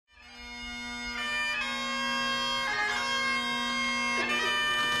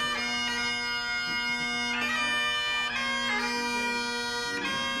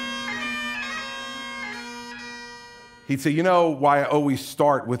He'd say, you know why I always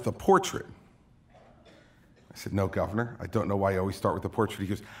start with the portrait? I said, no, Governor, I don't know why I always start with the portrait. He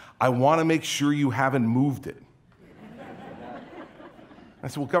goes, I want to make sure you haven't moved it. I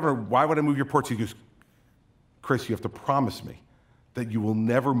said, well, Governor, why would I move your portrait? He goes, Chris, you have to promise me that you will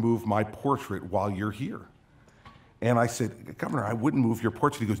never move my portrait while you're here. And I said, Governor, I wouldn't move your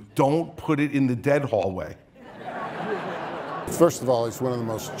portrait. He goes, don't put it in the dead hallway. First of all, he's one of the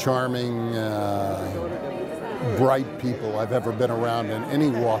most charming, bright people I've ever been around in any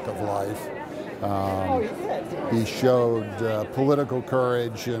walk of life. He showed political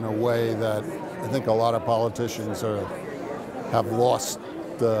courage in a way that I think a lot of politicians have lost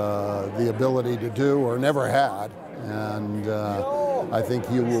the ability to do or never had. And I think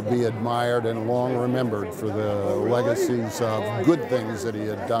he will be admired and long remembered for the legacies of good things that he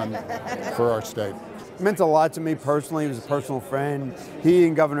had done for our state. It meant a lot to me personally. He was a personal friend. He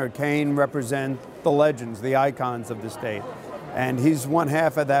and Governor Kean represent the legends, the icons of the state. And he's one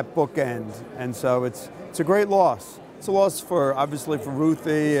half of that bookend. And so it's a great loss. It's a loss for, obviously, for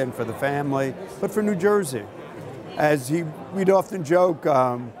Ruthie and for the family, but for New Jersey. As we'd often joke,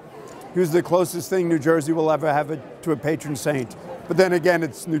 he was the closest thing New Jersey will ever have to a patron saint. But then again,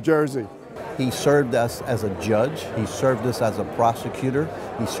 it's New Jersey. He served us as a judge, he served us as a prosecutor,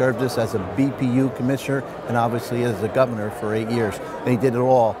 he served us as a BPU commissioner, and obviously as a governor for 8 years. And he did it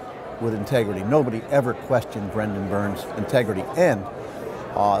all with integrity. Nobody ever questioned Brendan Byrne's integrity. And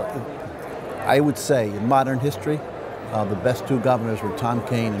I would say in modern history, the best two governors were Tom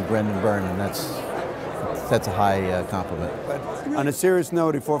Kean and Brendan Byrne, and that's a high compliment. But on a serious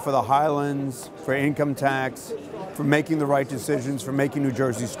note, he fought for the Highlands, for income tax, for making the right decisions, for making New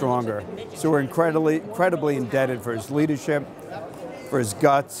Jersey stronger. So we're incredibly indebted for his leadership, for his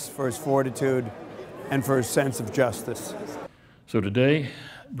guts, for his fortitude, and for his sense of justice. So today,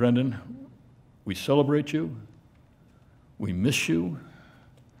 Brendan, we celebrate you, we miss you,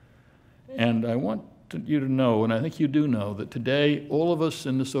 and I want you to know, and I think you do know, that today all of us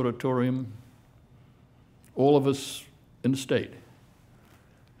in this auditorium, all of us in the state,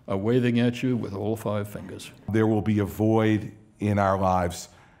 are waving at you with all 5 fingers. There will be a void in our lives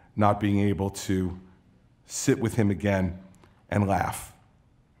not being able to sit with him again and laugh.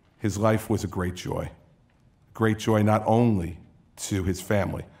 His life was a great joy not only to his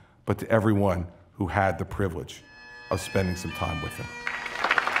family, but to everyone who had the privilege of spending some time with him.